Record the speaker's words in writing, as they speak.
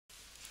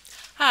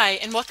Hi,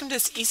 and welcome to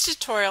this easy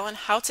tutorial on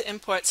how to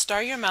import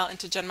StarUML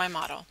into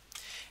GenMyModel.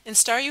 In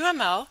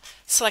StarUML,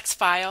 select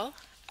File,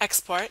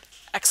 Export,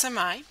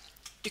 XMI.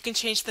 You can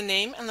change the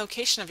name and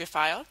location of your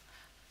file.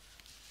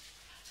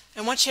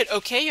 And once you hit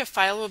OK, your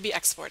file will be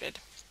exported.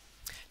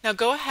 Now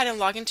go ahead and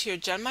log into your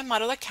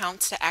GenMyModel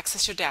account to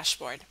access your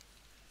dashboard.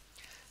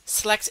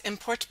 Select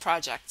Import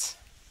Project.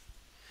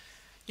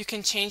 You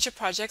can change your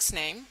project's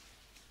name,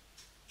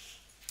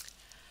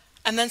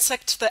 and then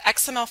select the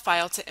XML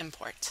file to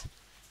import.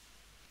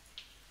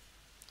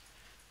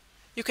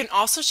 You can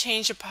also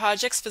change your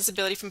project's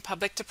visibility from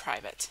public to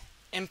private.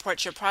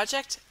 Import your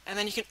project, and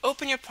then you can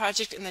open your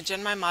project in the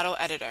GenMyModel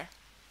editor.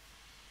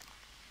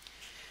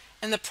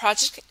 In the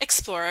Project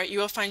Explorer, you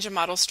will find your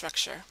model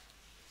structure.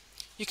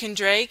 You can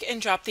drag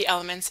and drop the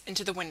elements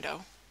into the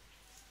window.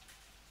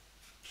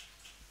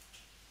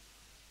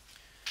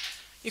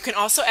 You can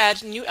also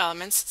add new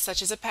elements,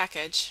 such as a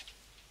package.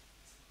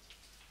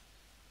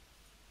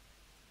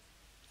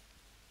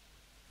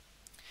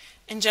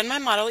 In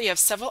GenMyModel, you have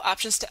several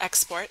options to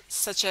export,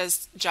 such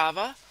as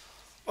Java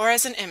or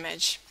as an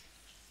image.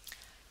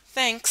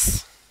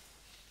 Thanks.